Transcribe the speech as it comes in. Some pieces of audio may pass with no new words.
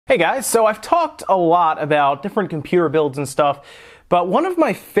Hey guys, so I've talked a lot about different computer builds and stuff, but one of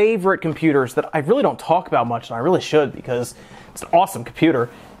my favorite computers that I really don't talk about much, and I really should because it's an awesome computer,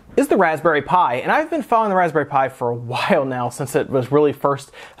 is the Raspberry Pi. And I've been following the Raspberry Pi for a while now, since it was really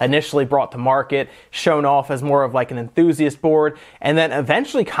first initially brought to market, shown off as more of like an enthusiast board, and then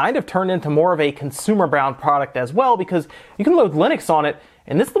eventually kind of turned into more of a consumer-bound product as well, because you can load Linux on it,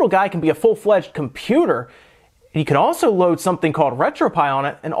 and this little guy can be a full-fledged computer. You can also load something called RetroPie on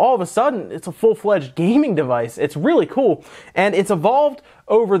it, and all of a sudden, it's a full-fledged gaming device. It's really cool, and it's evolved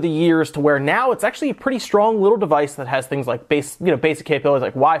over the years to where now it's actually a pretty strong little device that has things like basic capabilities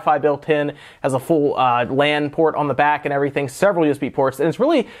like Wi-Fi built in, has a full LAN port on the back and everything, several USB ports, and it's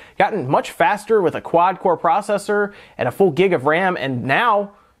really gotten much faster with a quad-core processor and a full gig of RAM, and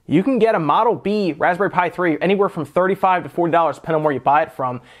now you can get a Model B Raspberry Pi 3 anywhere from $35 to $40 depending on where you buy it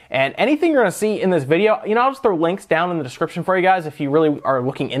from. And anything you're going to see in this video, I'll just throw links down in the description for you guys if you really are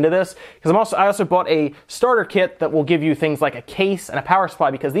looking into this. Because I also bought a starter kit that will give you things like a case and a power supply,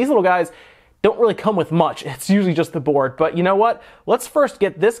 because these little guys don't really come with much. It's usually just the board. But you know what? Let's first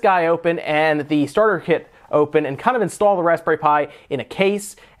get this guy open and the starter kit open and kind of install the Raspberry Pi in a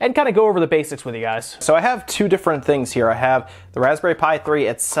case and kind of go over the basics with you guys. So I have two different things here. I have the Raspberry Pi 3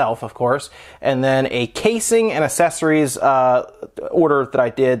 itself, of course, and then a casing and accessories order that I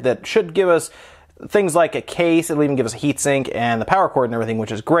did that should give us things like a case. It'll even give us a heatsink and the power cord and everything,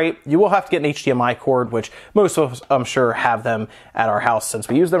 which is great. You will have to get an HDMI cord, which most of us, I'm sure, have them at our house since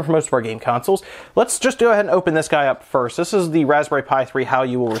we use them for most of our game consoles. Let's just go ahead and open this guy up first. This is the Raspberry Pi 3, how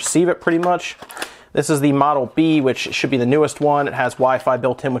you will receive it pretty much. This is the Model B, which should be the newest one. It has Wi-Fi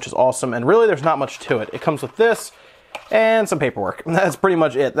built in, which is awesome, and really there's not much to it. It comes with this and some paperwork. That's pretty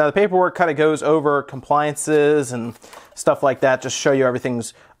much it. Now the paperwork kind of goes over compliances and stuff like that, just show you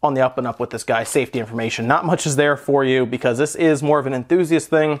everything's on the up and up with this guy, safety information. Not much is there for you because this is more of an enthusiast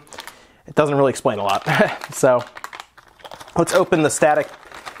thing. It doesn't really explain a lot. So let's open the static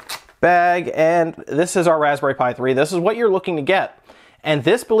bag, and this is our Raspberry Pi 3. This is what you're looking to get. And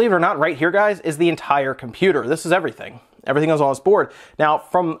this, believe it or not, right here, guys, is the entire computer. This is everything. Everything is on this board. Now,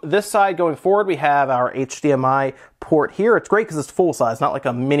 from this side going forward, we have our HDMI port here. It's great because it's full size, not like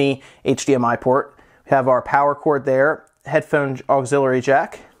a mini HDMI port. We have our power cord there, headphone auxiliary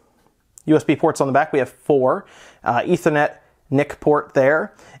jack, USB ports on the back. We have 4, Ethernet NIC port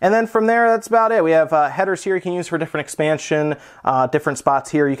there. And then from there, that's about it. We have headers here you can use for different expansion, different spots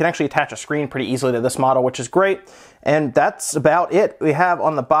here. You can actually attach a screen pretty easily to this model, which is great. And that's about it. We have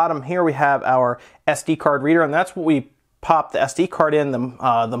on the bottom here, we have our SD card reader, and that's what we pop the SD card in,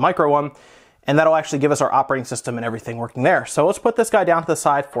 the micro one, and that'll actually give us our operating system and everything working there. So let's put this guy down to the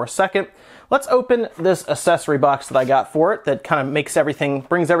side for a second. Let's open this accessory box that I got for it that kind of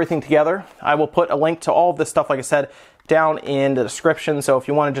brings everything together. I will put a link to all of this stuff, like I said, down in the description. So if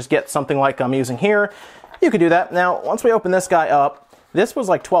you want to just get something like I'm using here, you can do that. Now, once we open this guy up, this was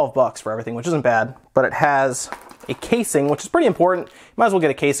like 12 bucks for everything, which isn't bad, but it has a casing, which is pretty important. You might as well get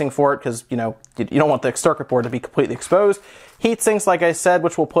a casing for it because, you don't want the circuit board to be completely exposed. Heat sinks, like I said,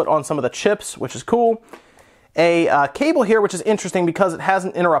 which we'll put on some of the chips, which is cool. A cable here, which is interesting because it has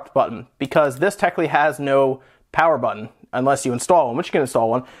an interrupt button, because this technically has no power button unless you install one, which you can install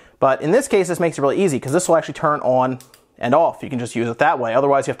one. But in this case, this makes it really easy because this will actually turn on and off. You can just use it that way.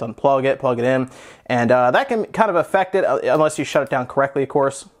 Otherwise, you have to unplug it, plug it in, and that can kind of affect it unless you shut it down correctly, of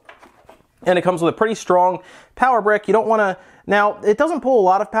course. And it comes with a pretty strong power brick. You don't want to, now it doesn't pull a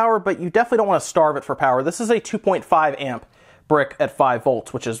lot of power, but you definitely don't want to starve it for power. This is a 2.5 amp brick at 5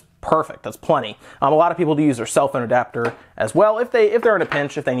 volts, which is perfect. That's plenty. A lot of people do use their cell phone adapter as well if they're in a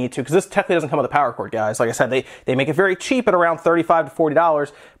pinch, if they need to, because this technically doesn't come with a power cord, guys. Like I said, they make it very cheap at around $35 to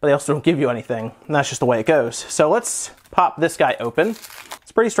 $40, but they also don't give you anything, and that's just the way it goes. So let's pop this guy open.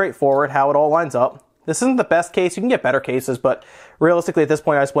 It's pretty straightforward how it all lines up. This isn't the best case. You can get better cases, but realistically at this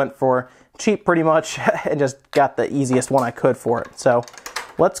point I just went for cheap pretty much and just got the easiest one I could for it. So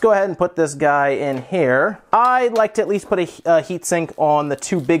let's go ahead and put this guy in here. I like to at least put a heatsink on the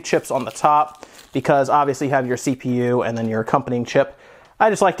 2 big chips on the top, because obviously you have your CPU and then your accompanying chip. I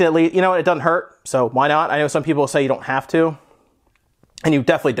just like to at least, it doesn't hurt, so why not? I know some people say you don't have to, and you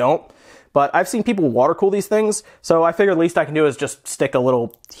definitely don't. But I've seen people water cool these things, so I figured the least I can do is just stick a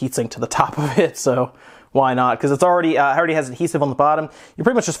little heatsink to the top of it, so why not? Because it's already has adhesive on the bottom. You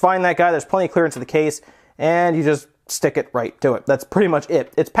pretty much just find that guy, there's plenty of clearance in the case, and you just stick it right to it. That's pretty much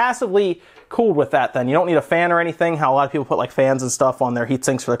it. It's passively cooled with that then. You don't need a fan or anything, how a lot of people put like fans and stuff on their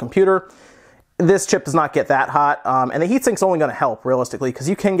heatsinks for their computer. This chip does not get that hot, and the heatsink's only going to help, realistically, because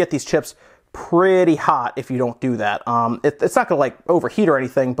you can get these chips pretty hot if you don't do that. It's not going to like overheat or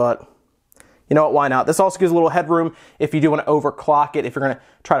anything, but you know what, why not? This also gives a little headroom if you do want to overclock it, if you're going to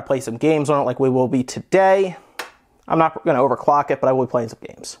try to play some games on it like we will be today. I'm not going to overclock it, but I will be playing some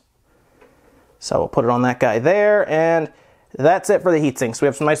games. So we'll put it on that guy there, and that's it for the heatsink. So we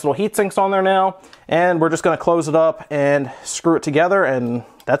have some nice little heat sinks on there now, and we're just going to close it up and screw it together, and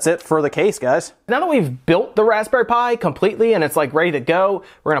that's it for the case, guys. Now that we've built the Raspberry Pi completely and it's like ready to go,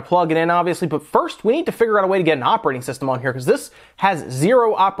 we're going to plug it in, obviously, but first we need to figure out a way to get an operating system on here, because this has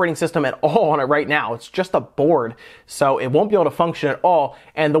zero operating system at all on it right now. It's just a board, so it won't be able to function at all.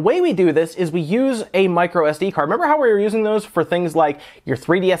 And the way we do this is we use a micro SD card. Remember how we were using those for things like your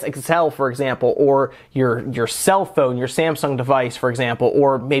 3DS XL, for example, or your cell phone, your Samsung device, for example,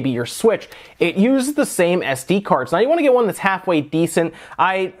 or maybe your Switch? It uses the same SD cards. Now you want to get one that's halfway decent.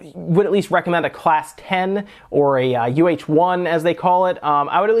 I would at least recommend a Class 10 or a UH1, as they call it.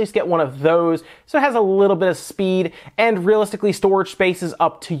 I would at least get one of those, so it has a little bit of speed, and realistically storage space is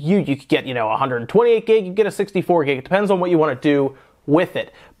up to you. You could get, 128 gig, you could get a 64 gig. It depends on what you want to do with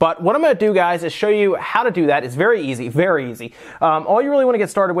it. But what I'm going to do, guys, is show you how to do that. It's very easy, very easy. All you really want to get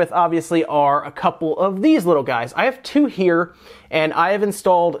started with, obviously, are a couple of these little guys. I have two here, and I have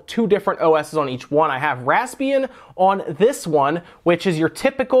installed two different OSs on each one. I have Raspbian on this one, which is your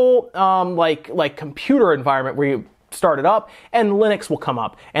typical like computer environment where you start it up and Linux will come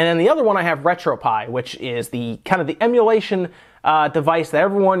up. And then the other one I have RetroPie, which is the kind of the emulation device that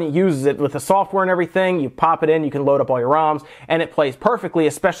everyone uses. It with the software and everything. You pop it in, you can load up all your ROMs, and it plays perfectly,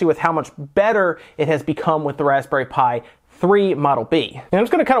 especially with how much better it has become with the Raspberry Pi 3 Model B. And I'm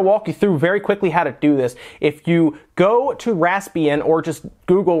just going to kind of walk you through very quickly how to do this. If you go to Raspbian or just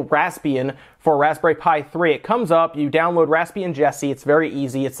Google Raspbian for Raspberry Pi 3, it comes up, you download Raspbian Jessie. It's very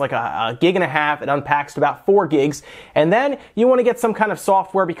easy. It's like a gig and a half. It unpacks to about 4 gigs. And then you want to get some kind of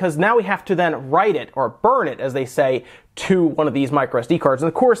software, because now we have to then write it, or burn it, as they say, to one of these micro SD cards. And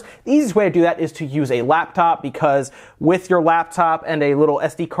of course, the easiest way to do that is to use a laptop, because with your laptop and a little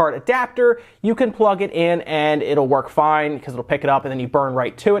SD card adapter, you can plug it in and it'll work fine, because it'll pick it up and then you burn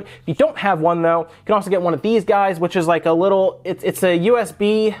right to it. If you don't have one though, you can also get one of these guys, which is like a little, it's a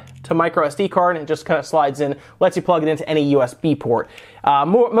USB to micro SD card, and it just kind of slides in, lets you plug it into any USB port.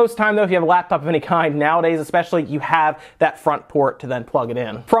 Most time though, if you have a laptop of any kind, nowadays especially, you have that front port to then plug it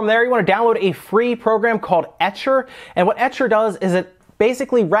in. From there, you want to download a free program called Etcher, and what Etcher does is it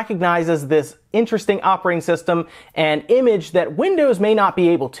basically recognizes this interesting operating system and image that Windows may not be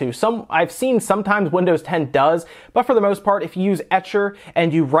able to. I've seen sometimes Windows 10 does, but for the most part, if you use Etcher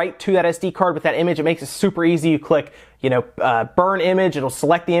and you write to that SD card with that image, it makes it super easy. You click, burn image, it'll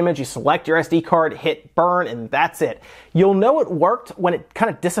select the image, you select your SD card, hit burn, and that's it. You'll know it worked when it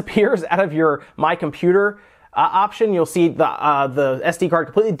kind of disappears out of your My Computer option. You'll see the SD card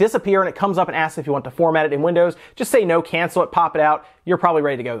completely disappear, and it comes up and asks if you want to format it in Windows. Just say no, cancel it, pop it out. You're probably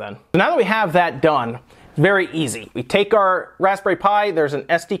ready to go then. So now that we have that done, it's very easy. We take our Raspberry Pi, there's an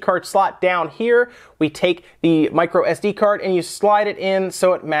SD card slot down here. We take the micro SD card and you slide it in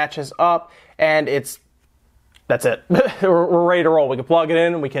so it matches up, and that's it. We're ready to roll. We can plug it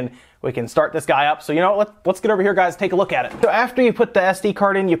in, and we can start this guy up. So let's get over here, guys, take a look at it. So after you put the SD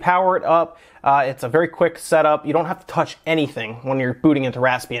card in, you power it up. It's a very quick setup. You don't have to touch anything when you're booting into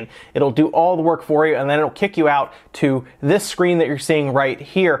Raspbian. It'll do all the work for you, and then it'll kick you out to this screen that you're seeing right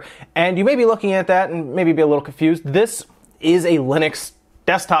here. And you may be looking at that and maybe be a little confused. This is a Linux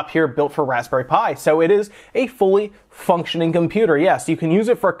desktop here built for Raspberry Pi, so it is a fully functioning computer. Yes, you can use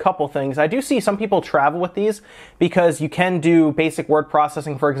it for a couple things. I do see some people travel with these because you can do basic word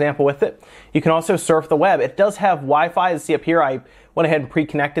processing, for example, with it. You can also surf the web. It does have Wi-Fi, as you see up here. I went ahead and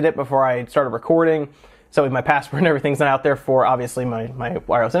pre-connected it before I started recording, so my password and everything's not out there for, obviously, my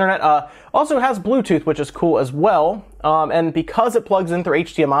wireless internet. Also has Bluetooth, which is cool as well, and because it plugs in through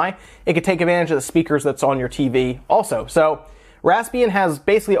HDMI, it can take advantage of the speakers that's on your TV also. So Raspbian has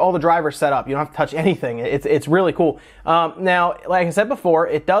basically all the drivers set up. You don't have to touch anything. It's really cool. Now, like I said before,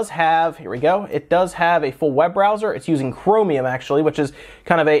 it does have, here we go, it does have a full web browser. It's using Chromium, actually, which is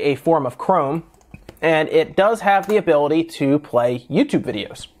kind of a form of Chrome. And it does have the ability to play YouTube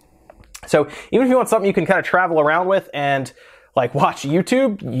videos. So even if you want something you can kind of travel around with and like watch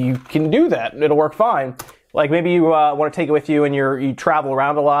YouTube, you can do that. It'll work fine. Like maybe you want to take it with you and you travel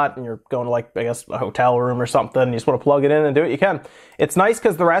around a lot and you're going to, like, I guess a hotel room or something, and you just want to plug it in and do it, you can. It's nice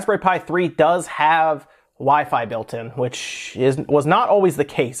because the Raspberry Pi 3 does have Wi-Fi built in, which was not always the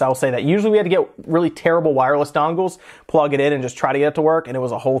case. I will say that. Usually we had to get really terrible wireless dongles, plug it in, and just try to get it to work, and it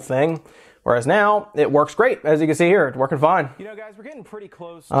was a whole thing. Whereas now, it works great. As you can see here, it's working fine. Guys, we're getting pretty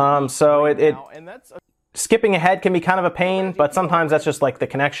close. So and that's Skipping ahead can be kind of a pain, but sometimes that's just like the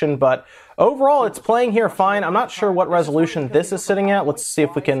connection. But overall, it's playing here fine. I'm not sure what resolution this is sitting at. Let's see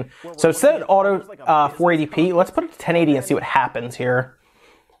if we can. So set it auto 480p. Let's put it to 1080 and see what happens here.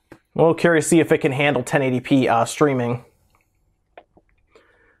 I'm a little curious to see if it can handle 1080p streaming.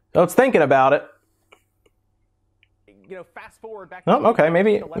 So it's thinking about it. You know, fast forward back. Oh, okay,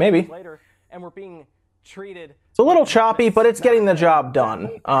 maybe. Later, and we're being treated. It's a little choppy, but it's getting the job done.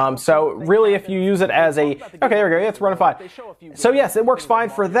 So really, if you use it as a... Okay, there we go. It's running fine. So yes, it works fine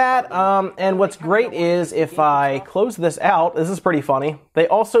for that. And what's great is if I close this out, this is pretty funny. They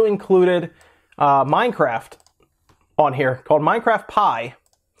also included Minecraft on here called Minecraft Pi.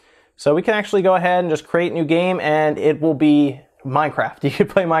 So we can actually go ahead and just create a new game, and it will be Minecraft. You can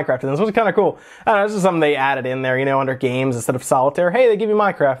play Minecraft, and this was kind of cool. I don't know, this is something they added in there, you know, under games instead of solitaire. Hey, they give you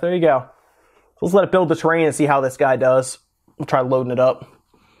Minecraft. There you go. Let's let it build the terrain and see how this guy does. We'll try loading it up.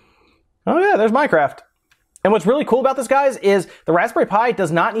 Oh yeah, there's Minecraft. And what's really cool about this, guys, is the Raspberry Pi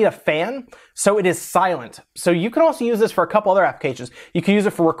does not need a fan, so it is silent. So you can also use this for a couple other applications. You can use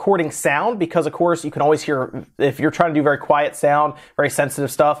it for recording sound, because of course you can always hear, if you're trying to do very quiet sound, very sensitive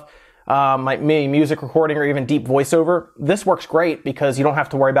stuff, like maybe music recording or even deep voiceover. This works great because you don't have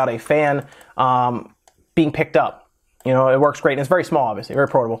to worry about a fan being picked up. You know, it works great, and it's very small, obviously, very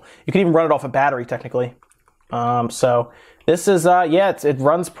portable. You can even run it off a battery, technically. So this is, yeah, it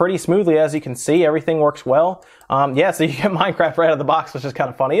runs pretty smoothly, as you can see. Everything works well. Yeah, so you get Minecraft right out of the box, which is kind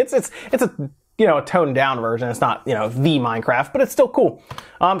of funny. It's a, you know, a toned down version. It's not, you know, the Minecraft, but it's still cool.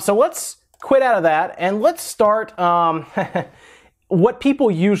 So let's quit out of that, and let's start what people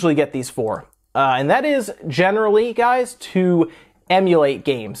usually get these for. And that is generally, guys, to emulate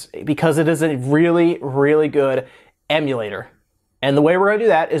games, because it is a really, really good emulator. And the way we're going to do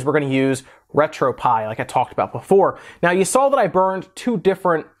that is we're going to use RetroPie, like I talked about before. Now, you saw that I burned two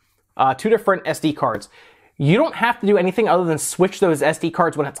different SD cards. You don't have to do anything other than switch those SD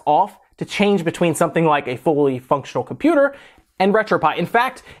cards when it's off to change between something like a fully functional computer and RetroPie. In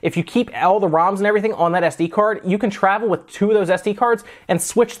fact, if you keep all the ROMs and everything on that SD card, you can travel with two of those SD cards and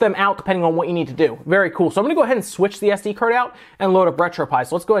switch them out depending on what you need to do. Very cool. So I'm going to go ahead and switch the SD card out and load up RetroPie.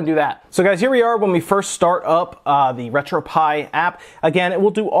 So let's go ahead and do that. So guys, here we are when we first start up the RetroPie app. Again, it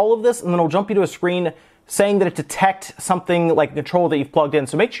will do all of this, and then it'll jump you to a screen saying that it detects something like a controller that you've plugged in.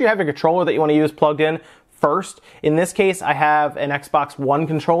 So make sure you have your controller that you want to use plugged in first. In this case, I have an Xbox One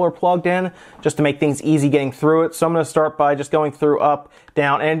controller plugged in just to make things easy getting through it. So I'm going to start by just going through up,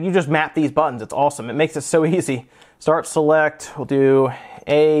 down, and you just map these buttons. It's awesome. It makes it so easy. Start, select. We'll do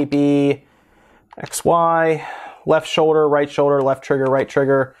A, B, X, Y, left shoulder, left trigger, right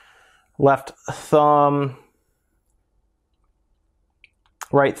trigger, left thumb,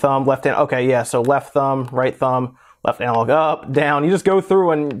 right thumb, left hand. Okay, yeah, so left thumb, right thumb, left analog up, down. You just go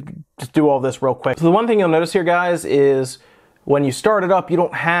through and just do all this real quick. So the one thing you'll notice here, guys, is when you start it up, you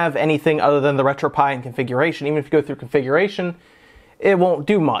don't have anything other than the RetroPie in configuration. Even if you go through configuration, it won't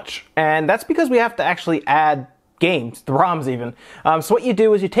do much. And that's because we have to actually add games, the ROMs even. So what you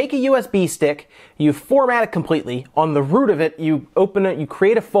do is you take a USB stick, you format it completely. On the root of it, you open it, you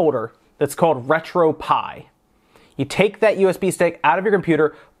create a folder that's called RetroPie. You take that USB stick out of your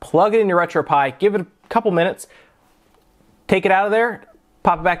computer, plug it in your RetroPie, give it a couple minutes, take it out of there,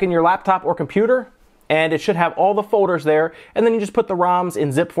 pop it back in your laptop or computer, and it should have all the folders there, and then you just put the ROMs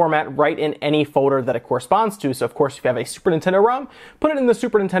in zip format right in any folder that it corresponds to. So of course, if you have a Super Nintendo ROM, put it in the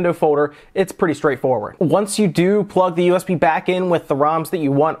Super Nintendo folder. It's pretty straightforward. Once you do plug the USB back in with the ROMs that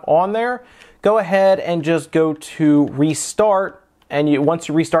you want on there, go ahead and just go to restart, and once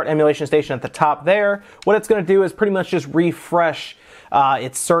you restart Emulation Station at the top there, what it's going to do is pretty much just refresh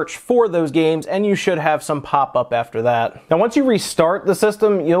its search for those games, and you should have some pop-up after that. Now, once you restart the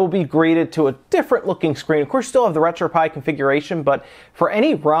system, you'll be greeted to a different looking screen. Of course, you still have the RetroPie configuration, but for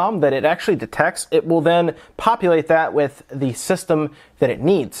any ROM that it actually detects, it will then populate that with the system that it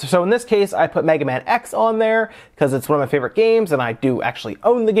needs. So in this case, I put Mega Man X on there because it's one of my favorite games, and I do actually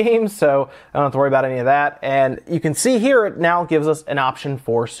own the game, so I don't have to worry about any of that. And you can see here, it now gives us an option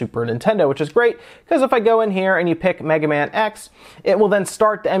for Super Nintendo, which is great, because if I go in here and you pick Mega Man X, it will then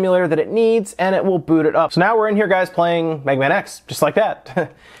start the emulator that it needs, and it will boot it up. So now we're in here, guys, playing Mega Man X, just like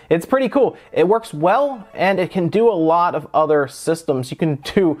that. It's pretty cool. It works well, and it can do a lot of other systems. You can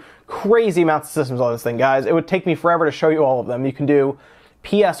do crazy amounts of systems on this thing, guys. It would take me forever to show you all of them. You can do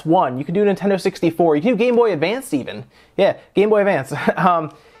PS1, you can do Nintendo 64, you can do Game Boy Advance even. Yeah, Game Boy Advance.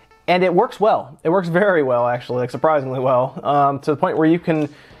 And it works well. It works very well, actually, like surprisingly well, to the point where you can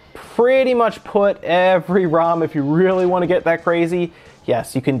pretty much put every ROM if you really want to get that crazy.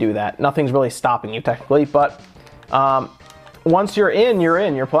 Yes, you can do that. Nothing's really stopping you technically, but once you're in,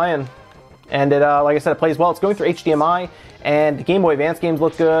 you're playing. And it, like I said, it plays well. It's going through HDMI, and the Game Boy Advance games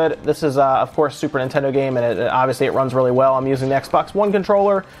look good. This is, of course, Super Nintendo game, and obviously it runs really well. I'm using the Xbox One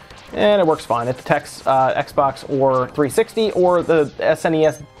controller, and it works fine. It detects Xbox or 360, or the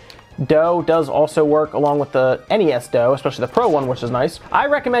SNES DOE does also work along with the NES DOE, especially the Pro one, which is nice. I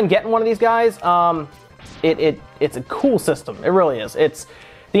recommend getting one of these guys. It's a cool system. It really is.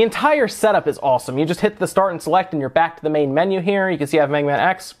 The entire setup is awesome. You just hit the start and select and you're back to the main menu here. You can see I have Mega Man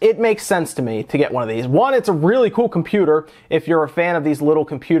X. It makes sense to me to get one of these. One, it's a really cool computer if you're a fan of these little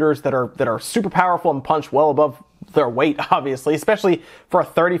computers that are super powerful and punch well above their weight, obviously, especially for a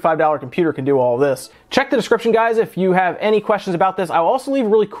 $35 computer can do all of this. Check the description, guys, if you have any questions about this. I'll also leave a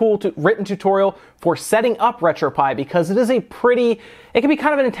really cool written tutorial for setting up RetroPie, because it is it can be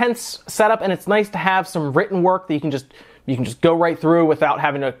kind of an intense setup, and it's nice to have some written work that you can just go right through without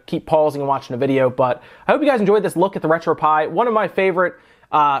having to keep pausing and watching a video. But I hope you guys enjoyed this look at the RetroPie, one of my favorite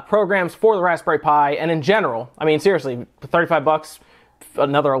programs for the Raspberry Pi, and in general. I mean, seriously, 35 bucks,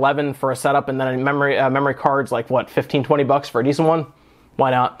 another 11 for a setup, and then memory cards like what, 15, 20 bucks for a decent one? Why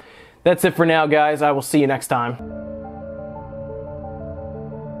not? That's it for now, guys. I will see you next time.